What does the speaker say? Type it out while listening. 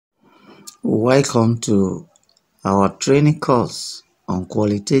Welcome to our training course on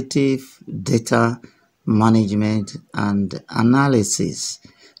qualitative data management and analysis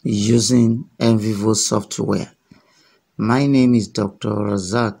using Nvivo software. My name is Dr.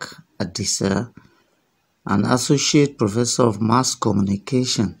 Rasaq Adisa, an Associate Professor of Mass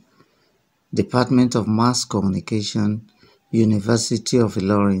Communication, Department of Mass Communication, University of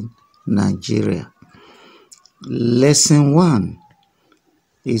Ilorin, Nigeria. Lesson 1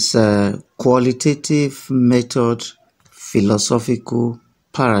 is a qualitative method philosophical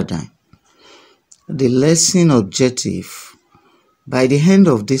paradigm. The lesson objective: by the end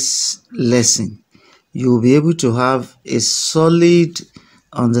of this lesson, you will be able to have a solid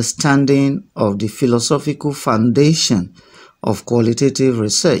understanding of the philosophical foundation of qualitative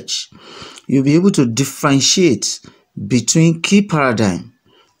research. You'll be able to differentiate between key paradigms,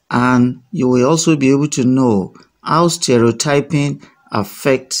 and you will also be able to know how stereotyping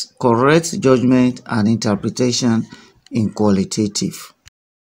affects correct judgment and interpretation in qualitative.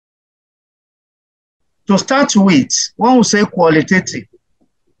 To start with, when we say qualitative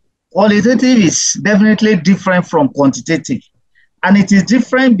is definitely different from quantitative. And it is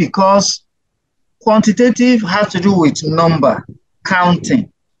different because quantitative has to do with number,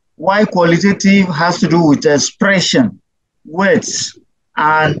 counting, while qualitative has to do with expression, words,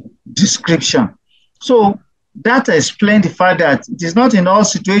 and description. So that explains the fact that it is not in all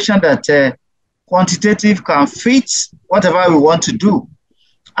situations that quantitative can fit whatever we want to do.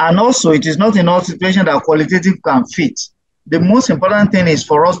 And also, it is not in all situations that qualitative can fit. The most important thing is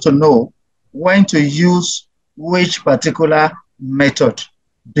for us to know when to use which particular method,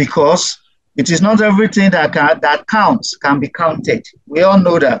 because it is not everything that counts can be counted. We all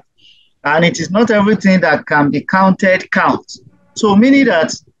know that. And it is not everything that can be counted counts. So meaning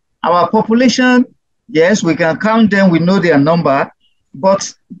that our population, yes, we can count them, we know their number,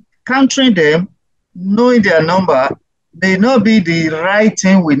 but counting them, knowing their number, may not be the right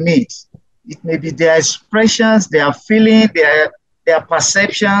thing we need. It may be their expressions, their feeling, their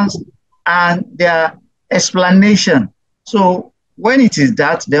perceptions, and their explanation. So when it is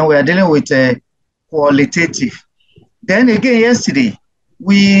that, then we are dealing with a qualitative. Then again, yesterday,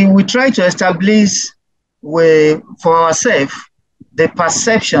 we tried to establish for ourselves the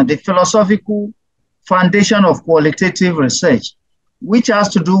perception, the philosophical foundation of qualitative research, which has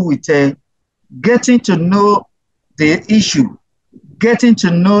to do with getting to know the issue, getting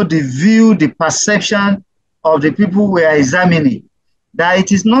to know the view, the perception of the people we are examining. That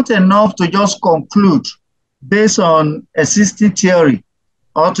it is not enough to just conclude based on existing theory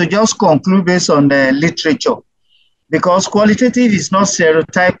or to just conclude based on the literature, because qualitative is not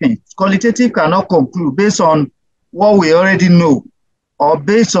stereotyping. Qualitative cannot conclude based on what we already know or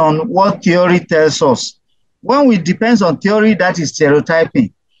based on what theory tells us. When we depend on theory, that is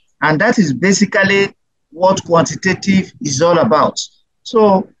stereotyping. And that is basically what quantitative is all about.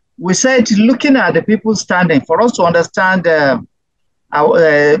 So we said, looking at the people standing, for us to understand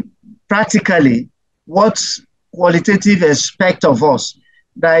practically what qualitative expect of us,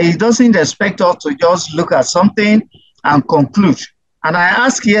 that it doesn't expect us to just look at something and conclude. And I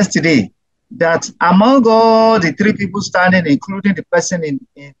asked yesterday that among all the three people standing, including the person in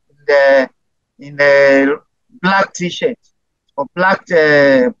the black t-shirt or black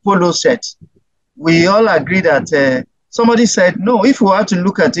polo set, we all agree that somebody said, no, if we were to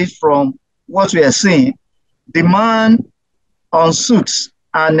look at it from what we are seeing, the man on suits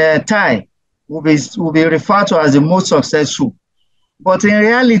and tie will be referred to as the most successful. But in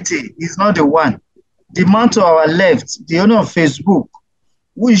reality, it's not the one. The man to our left, the owner of Facebook,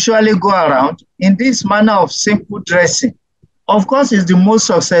 who usually go around in this manner of simple dressing, of course, is the most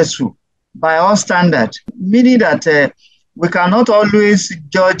successful by our standard, meaning that we cannot always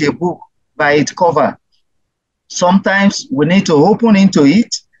judge a book by its cover. Sometimes we need to open into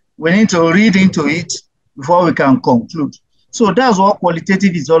it, we need to read into it before we can conclude. So that's what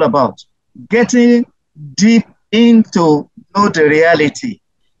qualitative is all about. Getting deep into know the reality,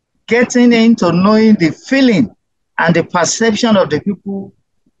 getting into knowing the feeling and the perception of the people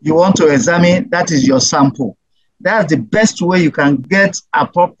you want to examine. That is your sample. That's the best way you can get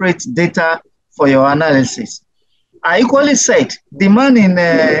appropriate data for your analysis. I equally said the man in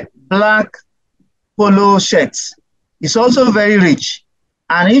black polo shirts is also very rich.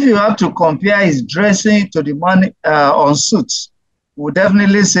 And if you have to compare his dressing to the man on suits, we'll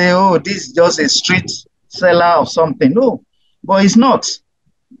definitely say, oh, this is just a street seller of something. No, but it's not.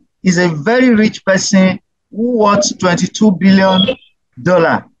 He's a very rich person who worth $22 billion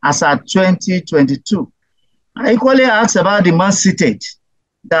as at 2022. I equally asked about the man seated,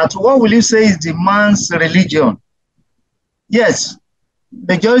 that what will you say is the man's religion? Yes,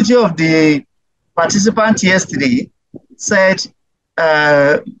 majority of the participants yesterday said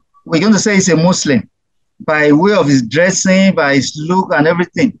we're going to say he's a Muslim by way of his dressing, by his look and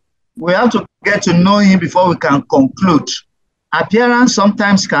everything. We have to get to know him before we can conclude. Appearance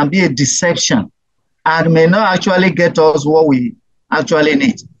sometimes can be a deception and may not actually get us what we actually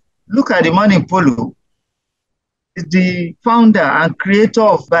need. Look at the man in polo, the founder and creator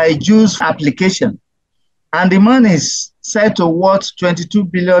of Byju's application. And the man is said to worth $22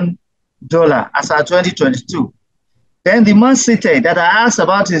 billion as of 2022. Then the man stated that I asked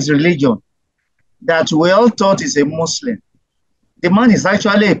about his religion, that we all thought is a Muslim. The man is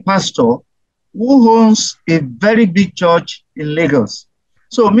actually a pastor who owns a very big church in Lagos.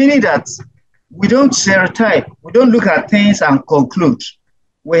 So meaning that we don't stereotype, we don't look at things and conclude.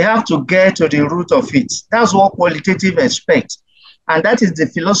 We have to get to the root of it. That's what qualitative expects. And that is the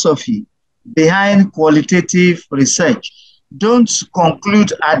philosophy behind qualitative research. Don't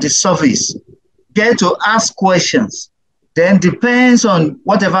conclude at the surface. Get to ask questions. Then depends on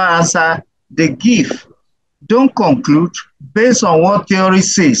whatever answer they give. Don't conclude based on what theory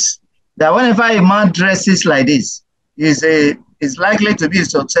says, that whenever a man dresses like this, is likely to be a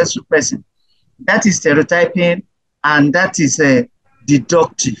successful person. That is stereotyping and that is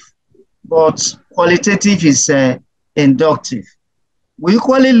deductive. But qualitative is inductive. We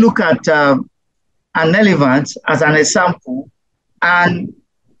equally look at an elephant as an example and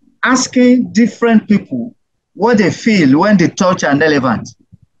asking different people what they feel when they touch an elephant.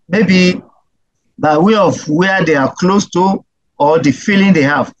 Maybe by way of where they are close to or the feeling they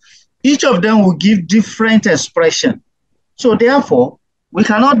have. Each of them will give different expression. So therefore, we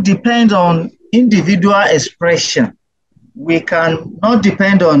cannot depend on individual expression. We cannot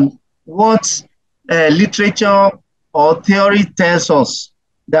depend on what literature or theory tells us,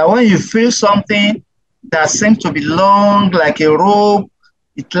 that when you feel something that seems to be long like a rope,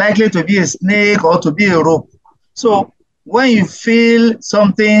 it's likely to be a snake or to be a rope. So when you feel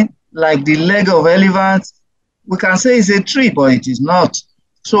something like the leg of elephant, we can say it's a tree, but it is not.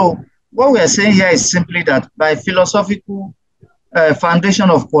 So what we are saying here is simply that by philosophical foundation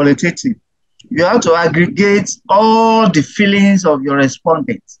of qualitative, you have to aggregate all the feelings of your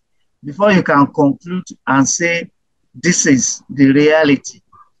respondents before you can conclude and say, this is the reality.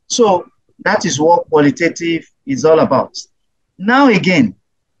 So that is what qualitative is all about. Now again,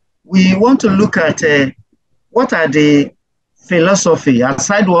 we want to look at what are the philosophy,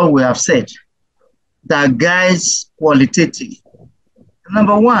 aside what we have said, that guides qualitative.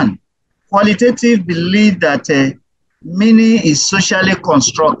 Number one, qualitative believe that meaning is socially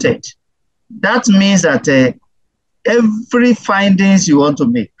constructed. That means that every findings you want to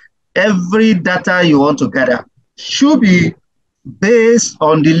make, every data you want to gather should be based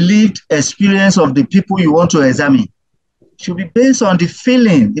on the lived experience of the people you want to examine. Should be based on the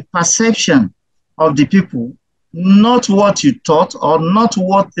feeling, the perception of the people, not what you thought or not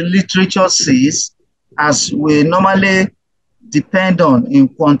what the literature says, as we normally depend on in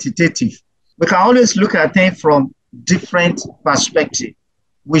quantitative. We can always look at things from different perspectives.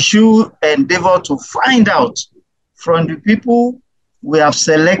 We should endeavor to find out from the people we have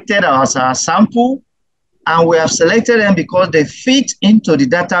selected as our sample, and we have selected them because they fit into the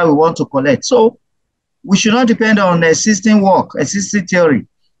data we want to collect. So we should not depend on existing work, existing theory.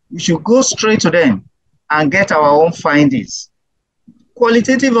 We should go straight to them and get our own findings.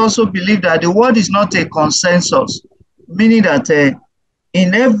 Qualitative also believe that the world is not a consensus, meaning that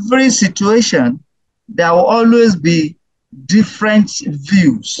in every situation, there will always be different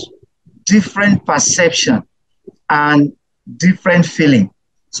views, different perception, and different feeling.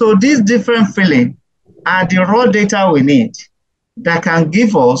 So these different feelings are the raw data we need that can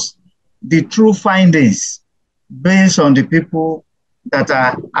give us the true findings based on the people that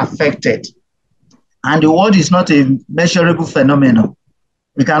are affected. And the world is not a measurable phenomenon.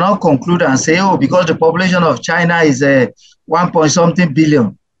 We cannot conclude and say, oh, because the population of China is 1.something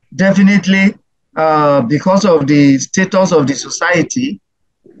billion, definitely because of the status of the society,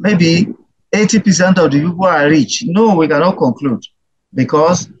 maybe 80% of the people are rich. No, we cannot conclude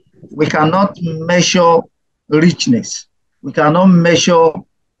because we cannot measure richness. We cannot measure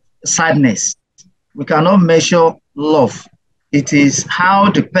sadness. We cannot measure love. It is how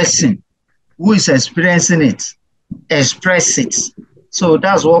the person who is experiencing it express it. So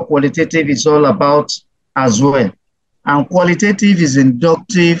that's what qualitative is all about as well. And qualitative is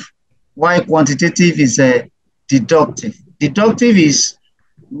inductive, while quantitative is deductive. Deductive is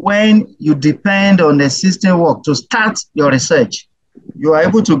when you depend on existing work to start your research. You are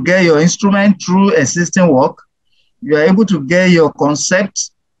able to get your instrument through existing work. You are able to get your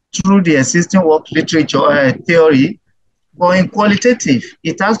concept through the existing work, literature, theory. But in qualitative,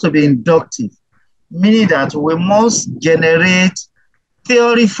 it has to be inductive, meaning that we must generate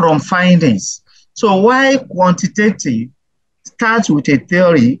theory from findings. So while quantitative starts with a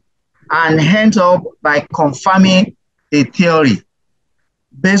theory and ends up by confirming a theory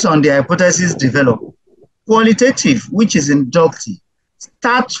based on the hypothesis developed, qualitative, which is inductive,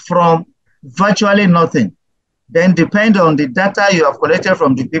 starts from virtually nothing, then depend on the data you have collected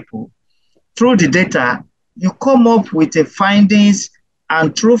from the people. Through the data, you come up with a findings,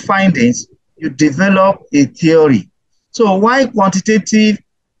 and through findings, you develop a theory. So while quantitative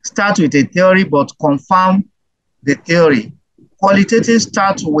starts with a theory but confirm the theory, qualitative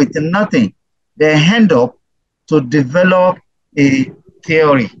starts with nothing, they end up to develop a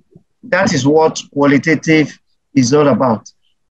theory. That is what qualitative is all about.